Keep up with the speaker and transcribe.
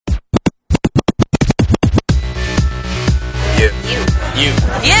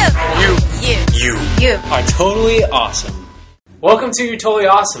you are totally awesome. Welcome to You're Totally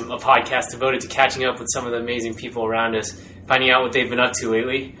Awesome, a podcast devoted to catching up with some of the amazing people around us, finding out what they've been up to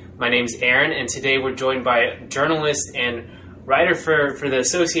lately. My name's Aaron, and today we're joined by journalist and writer for the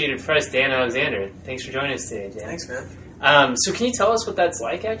Associated Press, Dan Alexander. Thanks for joining us today, Dan. Thanks, man. So can you tell us what that's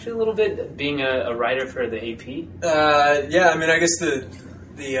like, actually, a little bit, being a writer for the AP? Yeah, I mean, I guess the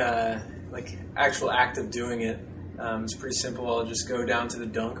actual act of doing it is pretty simple. I'll just go down to the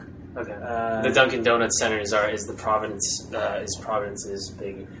Dunk. Okay. The Dunkin' Donuts Center is Providence's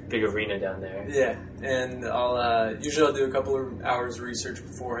big arena down there. Yeah, and I'll usually do a couple of hours of research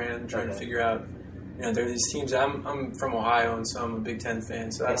beforehand, trying to figure out. You know, there are these teams. I'm from Ohio, and so I'm a Big Ten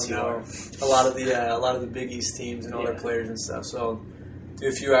fan. So I don't know a lot of the Big East teams and all their players and stuff. So I'll do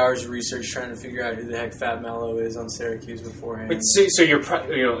a few hours of research trying to figure out who the heck Fat Mello is on Syracuse beforehand. But so you're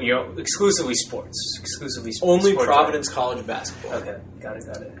exclusively sports. Only sports Providence College basketball. Okay, got it.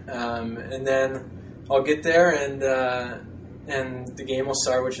 And then I'll get there and the game will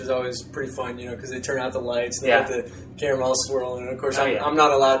start, which is always pretty fun, you know, because they turn out the lights, they get the caramel swirling, and of course I'm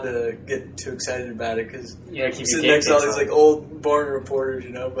not allowed to get too excited about it because I'm sitting next to all these old boring reporters,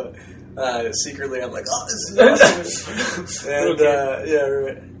 you know, but secretly I'm like, oh, this is awesome.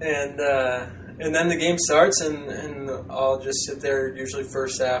 And then the game starts and I'll just sit there. Usually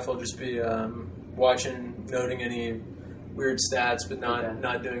first half I'll just be watching, noting any weird stats, but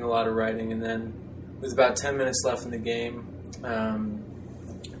not doing a lot of writing. And then with about 10 minutes left in the game,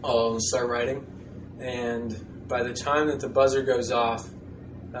 I'll start writing. And by the time that the buzzer goes off,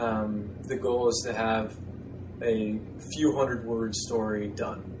 the goal is to have a few hundred-word story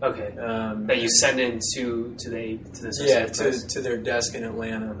done. Okay. That you send in to the to their desk in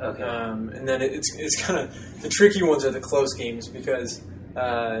Atlanta. Okay. And then it's kind of the tricky ones are the close games because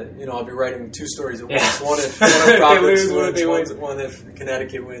I'll be writing two stories at once. One if Providence wins, one if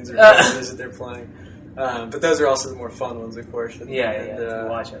Connecticut wins or whoever it is that they're playing. But those are also the more fun ones, of course. To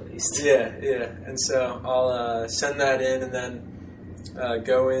watch at least. Yeah. And so I'll send that in and then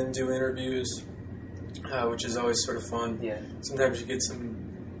go in, do interviews, which is always sort of fun. Yeah. Sometimes you get some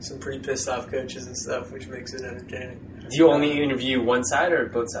pretty pissed off coaches and stuff, which makes it entertaining. Do you only interview one side or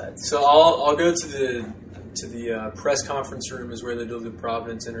both sides? So I'll go to the press conference room is where they do the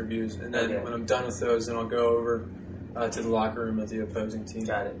Providence interviews, and then when I'm done with those, then I'll go over to the locker room of the opposing team.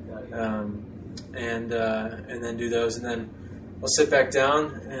 Got it. And then do those, and then I'll sit back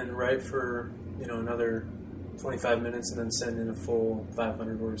down and write for another 25 minutes, and then send in a full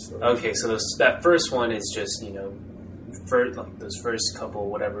 500-word story. Okay, so that first one is just those first couple,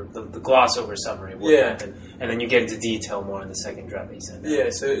 whatever, the gloss over summary, what happened, and then you get into detail more in the second draft that you send out. Yeah,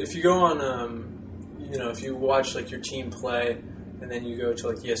 so if you go on, if you watch your team play, and then you go to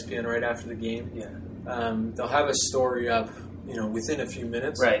ESPN right after the game, they'll have a story up, within a few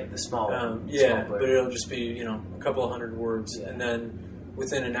minutes. Right, the small. But it'll just be a couple of hundred words, and then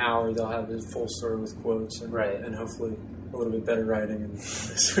within an hour they'll have a full story with quotes and hopefully a little bit better writing. And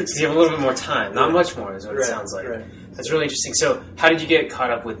so you have a little bit more time, not much more is what it sounds like. Right. That's really interesting. So how did you get caught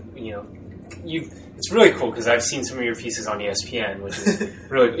up with, it's really cool because I've seen some of your pieces on ESPN, which is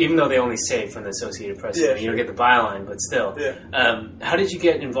really, even though they only say from the Associated Press, you don't get the byline, but still. Yeah. How did you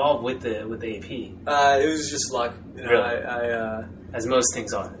get involved with the AP? It was just luck. Really? As most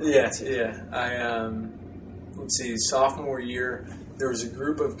things are. Yeah. Let's see, sophomore year, there was a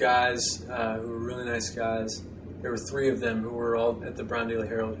group of guys who were really nice guys. There were three of them who were all at the Brown Daily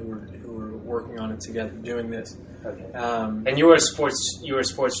Herald who were working on it together, doing this. Okay. And you were a sports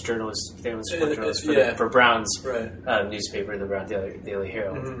journalist, famous sports journalist for Brown's newspaper, the Brown Daily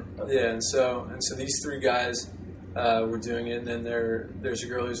Herald. Mm-hmm. Okay. Yeah, and so these three guys were doing it, and then there's a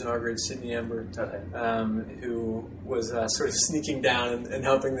girl who's in our grade, Sydney Ember, who was sort of sneaking down and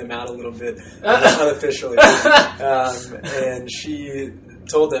helping them out a little bit unofficially, and she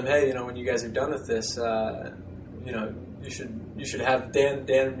told them, hey, when you guys are done with this, you should have Dan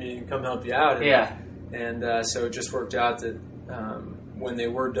and me come help you out. And so it just worked out that when they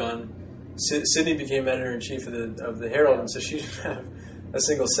were done, Sydney became editor-in-chief of the Herald, and so she didn't have a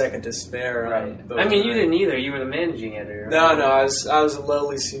single second to spare. Right. I mean, you didn't either. You were the managing editor. Right? No, I was a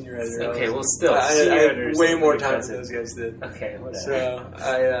lowly senior editor. Okay, well, still, I had way more time than those guys did. Okay,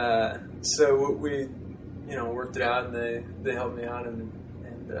 whatever. So we worked it out, and they helped me out,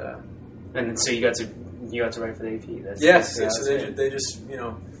 and so you got to write for the AP. So they just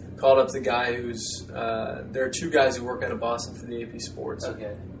called up the guy who's there are two guys who work out of Boston for the AP Sports.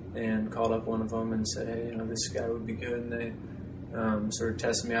 Okay. And called up one of them and said, hey, this guy would be good, and sort of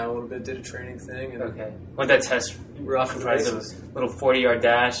tested me out a little bit, did a training thing. And okay. What that test rough comprised of a little 40-yard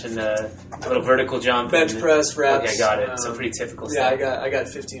dash and a little vertical jump. Bench press, reps. Okay, got it. So pretty typical stuff. Yeah, I got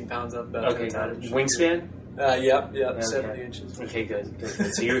 15 pounds up. Okay, got it. Wingspan? Yep, okay. 70 inches. Okay, good.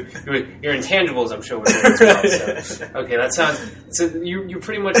 So your intangibles, I'm sure, were good as well. So. Okay, that sounds. So you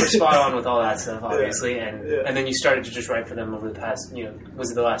pretty much were spot on with all that stuff, obviously, and then you started to just write for them over the past.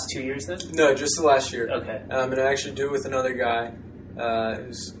 Was it the last 2 years then? No, just the last year. Okay. And I actually do it with another guy,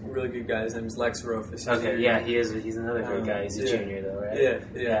 who's a really good guy. His name is Lex Rofus. Okay, yeah, he is. He's another great guy. He's a junior though, right?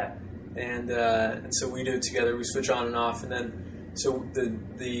 Yeah. And so we do it together. We switch on and off, and then. So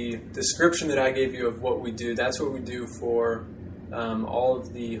the description that I gave you of what we do, that's what we do for all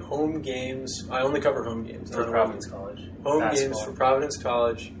of the home games. I only cover home games. For Providence College. Home games for Providence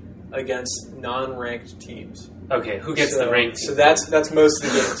College against non-ranked teams. Okay, who gets the ranked team? So that's most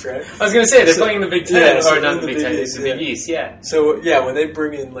of the games, right? I was going to say, they're playing in the Big Ten, or not the Big Ten, it's the Big East, yeah. So, when they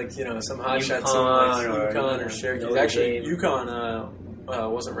bring in, some hotshot team like UConn or Syracuse. Actually, UConn...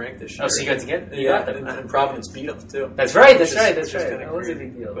 wasn't ranked this year. Oh, so you got to get you got them. And Providence beat them too. That's right. That's right. That was a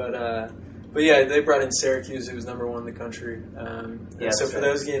big deal. But yeah, they brought in Syracuse, who was number 1 in the country. So for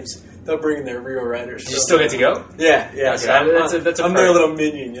those games, they'll bring in their real writers. You still get to go? Yeah. Okay, so I'm their little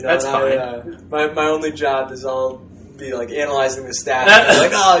minion. That's fine. My only job is I'll be analyzing the stats.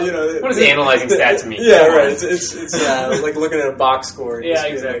 What does analyzing stats mean? Yeah, right. It's like looking at a box score. And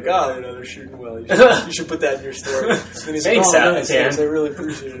exactly. They're shooting well. You should put that in your story. Thanks, thanks. I really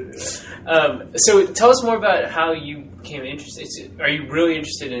appreciate it. Yeah. So tell us more about how you became interested. Are you really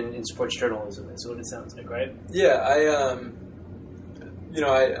interested in sports journalism? Is what it sounds like, right? Yeah,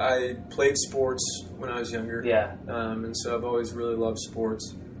 I played sports when I was younger. Yeah. And so I've always really loved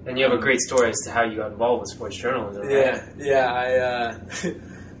sports. And you have a great story as to how you got involved with sports journalism, right? Yeah.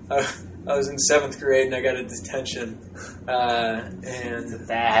 I was in 7th grade and I got a detention. And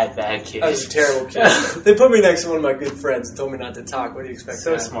bad kid. I was a terrible kid. They put me next to one of my good friends and told me not to talk. What do you expect?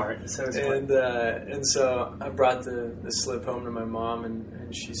 So smart. And so I brought the slip home to my mom,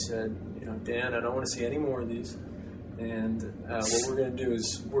 and she said, Dan, I don't want to see any more of these. And what we're going to do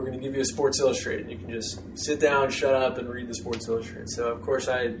is we're going to give you a Sports Illustrated. You can just sit down, shut up, and read the Sports Illustrated. So, of course,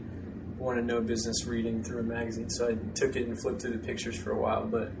 I wanted no business reading through a magazine, so I took it and flipped through the pictures for a while.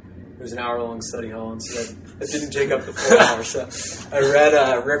 But it was an hour-long study hall, and so that didn't take up the full hour. So I read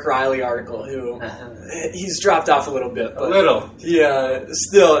a Rick Riley article, who he's dropped off a little bit. But he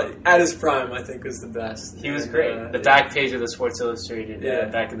still, at his prime, I think, was the best. He was great. The back page of the Sports Illustrated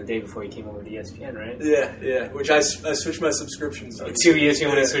back in the day before he came over to ESPN, right? Yeah. Which I switched my subscriptions on. To ESPN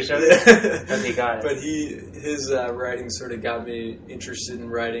when he switched over? Okay, got it. But his writing sort of got me interested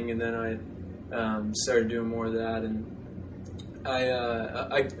in writing, and then I started doing more of that, and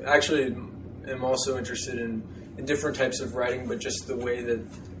I actually am also interested in different types of writing, but just the way that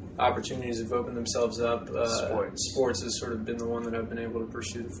opportunities have opened themselves up. Sports has sort of been the one that I've been able to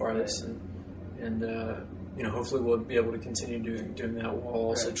pursue the farthest, and hopefully we'll be able to continue doing that while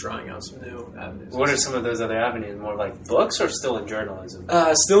also trying out some new avenues. What are some of those other avenues? More like books or still in journalism?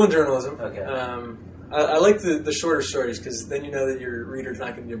 Still in journalism. Okay. I like the shorter stories because then you know that your reader's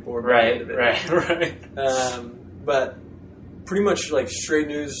not going to get bored. Right. But pretty much like straight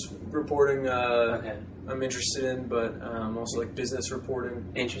news reporting. I'm interested in, but also like business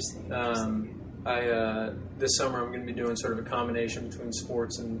reporting. Interesting. This summer I'm going to be doing sort of a combination between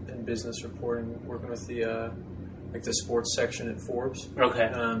sports and business reporting, working with the sports section at Forbes. Okay.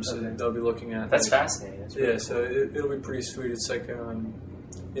 They'll be looking at. That's fascinating. That's really cool. So it'll be pretty sweet. It's like.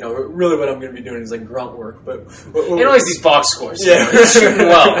 Really what I'm going to be doing is like grunt work, but always these box scores. Yeah, you're shooting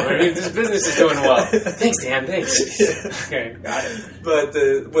well. This business is doing well. Thanks, Dan. Thanks. Yeah. Okay, got it. But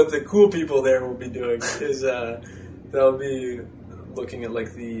what the cool people there will be doing is they'll be looking at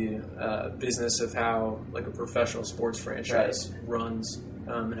like the business of how like a professional sports franchise runs,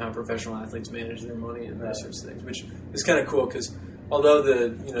 and how professional athletes manage their money and those sorts of things, which is kind of cool because although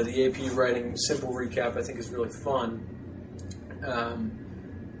the AP writing simple recap I think is really fun.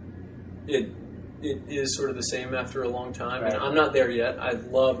 It is sort of the same after a long time. Right. And I'm not there yet. I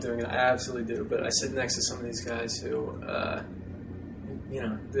love doing it. I absolutely do. But I sit next to some of these guys who,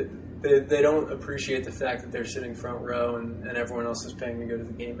 they don't appreciate the fact that they're sitting front row and everyone else is paying to go to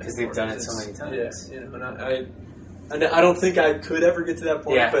the game. Because they've done it so many times. Yeah, and I don't think I could ever get to that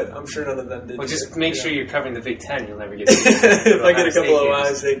point, but I'm sure none of them did. Well, just make sure you're covering the Big Ten. You'll never get to if I get a couple of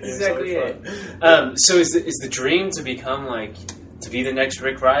Ohio State games. Exactly. So is the dream to become like... to be the next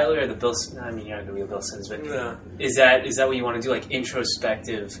Rick Riley or the Bill... I mean, you're not going to be a Bill Simmons, but is that what you want to do, like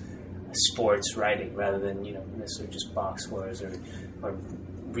introspective sports writing rather than, necessarily just box scores or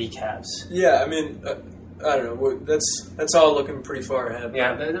recaps? Yeah, I mean, I don't know. That's all looking pretty far ahead.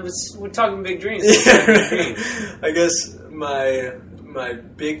 Yeah, we're talking big dreams. I guess my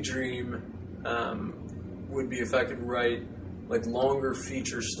big dream would be if I could write like longer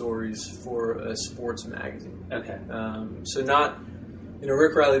feature stories for a sports magazine. Okay. So not,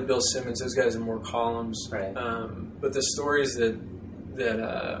 Rick Riley, Bill Simmons, those guys are more columns. Right. But the stories that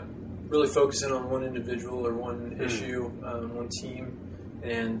really focus in on one individual or one issue, one team,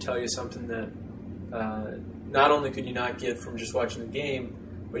 and tell you something that not only could you not get from just watching the game,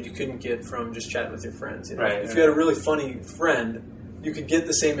 but you couldn't get from just chatting with your friends. Right. If you had a really funny friend, you could get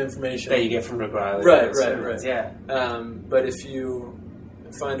the same information that you get from Rick Riley. Right. Yeah. But if you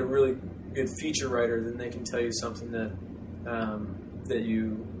find a really good feature writer, then they can tell you something that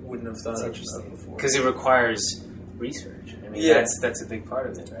you wouldn't have thought of before. Because it requires research. I mean, that's a big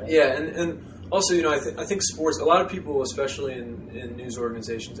part of it, right? Yeah, and also, I think sports. A lot of people, especially in news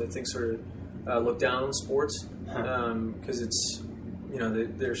organizations, I think sort of look down on sports because it's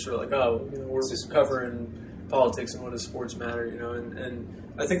they're sort of like, oh, we're just covering politics and what does sports matter,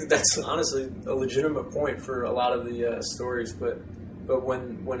 and I think that's honestly a legitimate point for a lot of the stories, but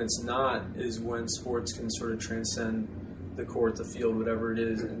when it's not is when sports can sort of transcend the court, the field, whatever it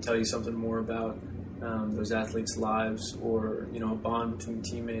is, and tell you something more about those athletes' lives or a bond between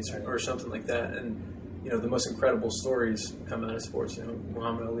teammates or something like that. And the most incredible stories come out of sports.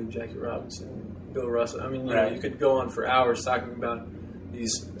 Muhammad Ali, Jackie Robinson, Bill Russell. I mean, you could go on for hours talking about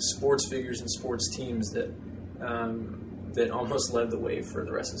these sports figures and sports teams that almost led the way for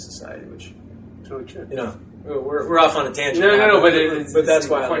the rest of society, which totally true. We're off on a tangent. No, but that's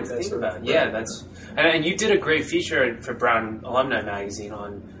why I like to that think about. That's and you did a great feature for Brown Alumni Magazine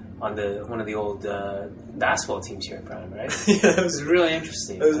on one of the old basketball teams here at Brown, right? Yeah, it was really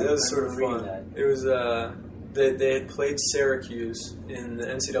interesting. It was sort of fun. That. It was they had played Syracuse in the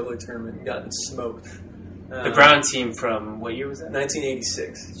NCAA tournament and gotten smoked. The Brown team from what year was that?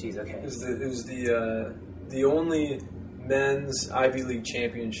 1986. Jeez, okay. It was the only men's Ivy League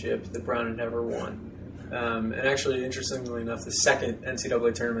championship that Brown had ever won. And actually, interestingly enough, the second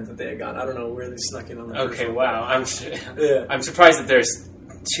NCAA tournament that they had gotten. I don't know where they snuck in on the first one. Wow. I'm surprised that there's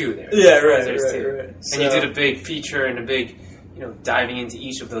two there. Yeah, right. And you did a big feature and a big, diving into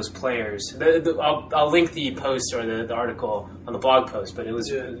each of those players. I'll link the post or the article on the blog post, but it was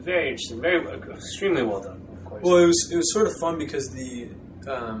very interesting, extremely well done, of course. Well, it was sort of fun because the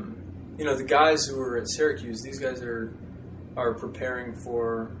guys who were at Syracuse, these guys are preparing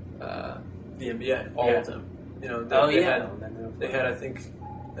for the NBA, all of them. They had I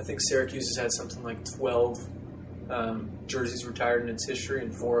think Syracuse has had something like 12 jerseys retired in its history,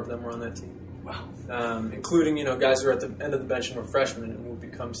 and 4 of them were on that team. Wow. Including, guys who are at the end of the bench and were freshmen and will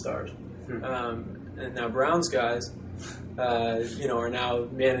become stars. And now Brown's guys, are now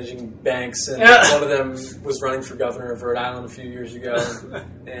managing banks, and one of them was running for governor of Rhode Island a few years ago.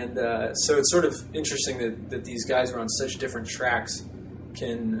 And so it's sort of interesting that these guys who are on such different tracks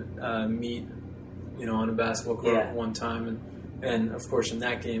can meet, on a basketball court at one time. And of course, in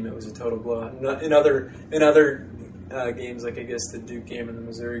that game, it was a total blowout. In other games, like I guess the Duke game and the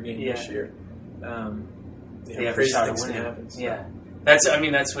Missouri game this year, crazy things can happen. So. Yeah, that's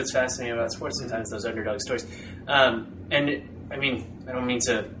what's fascinating about sports. Sometimes those underdog stories, and I don't mean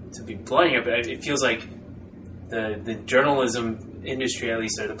to be blunt here, but it feels like the journalism industry, at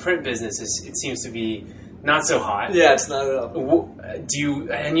least, or the print business, it seems to be not so hot. Yeah, it's not at all.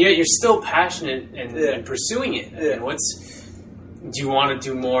 And yet you're still passionate and pursuing it. I mean, do you want to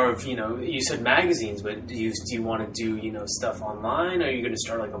do more of, you said magazines, but do you want to do, stuff online? Are you going to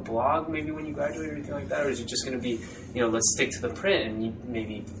start like a blog maybe when you graduate or anything like that? Or is it just going to be, let's stick to the print and you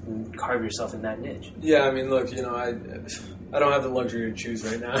maybe carve yourself in that niche? Yeah, I mean, look, I don't have the luxury to choose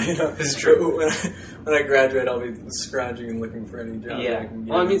right now. This is true. When I graduate, I'll be scrounging and looking for any job. Yeah.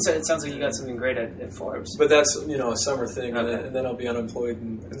 Well, it sounds like you got something great at Forbes. But that's, a summer thing, and then I'll be unemployed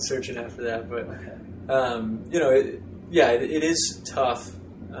and searching after that. But, it is tough,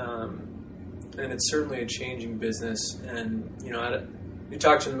 and it's certainly a changing business. And you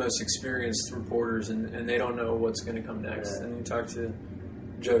talk to the most experienced reporters, and they don't know what's going to come next. And you talk to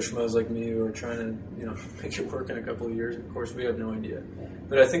Joe Schmoes like me who are trying to make it work in a couple of years. Of course, we have no idea.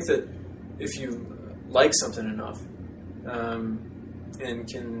 But I think that if you like something enough, and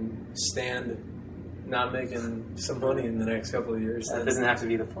can stand not making some money in the next couple of years, that doesn't have to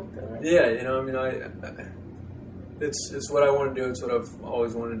be the point, though, right? Yeah, it's what I want to do. It's what I've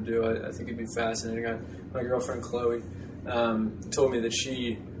always wanted to do. I think it'd be fascinating. My girlfriend Chloe told me that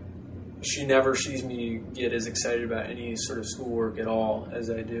she never sees me get as excited about any sort of schoolwork at all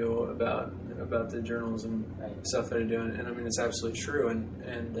as I do about the journalism stuff that I do. And I mean, it's absolutely true.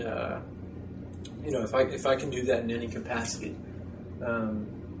 And if I can do that in any capacity,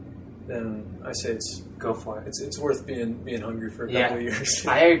 then I say go for it. It's worth being hungry for a couple of years.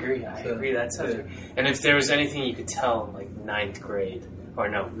 I agree. I agree. That sounds good. And if there was anything you could tell in like ninth grade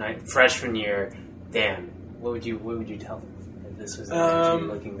freshman year, Dan, what would you tell them if this was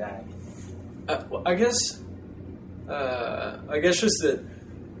looking back? Well, I guess just that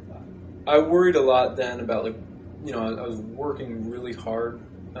I worried a lot then about I was working really hard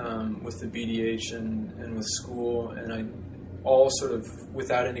with the BDH and with school, and I all sort of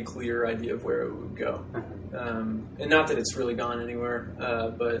without any clear idea of where it would go. And not that it's really gone anywhere,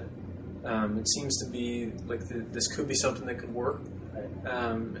 but it seems to be like this could be something that could work.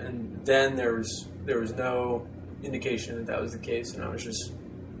 And then there was no indication that was the case, and I was just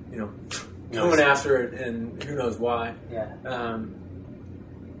going after it, and who knows why. Yeah.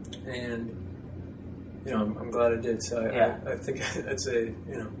 And I'm glad I did. So I think I'd say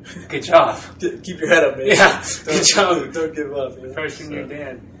good job. Keep your head up, man. Yeah, good job. Don't give up. Freshman year,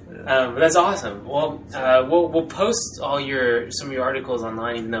 Dan. But that's awesome. Well, we'll post some of your articles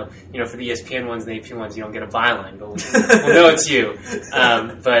online, even though for the ESPN ones and the AP ones you don't get a byline, but we'll know it's you.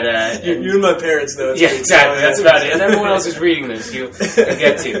 You and my parents know. Yeah, exactly. That's about it. And everyone else is reading this. You'll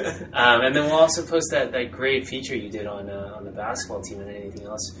get to. And then we'll also post that great feature you did on the basketball team and anything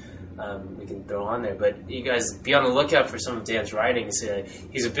else we can throw on there. But you guys be on the lookout for some of Dan's writings.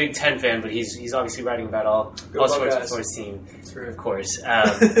 He's a Big Ten fan, but he's obviously writing about all sports for his team, of course.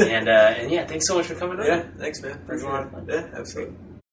 And yeah, thanks so much for coming on. Yeah, thanks, man. Thanks a lot. Yeah, absolutely.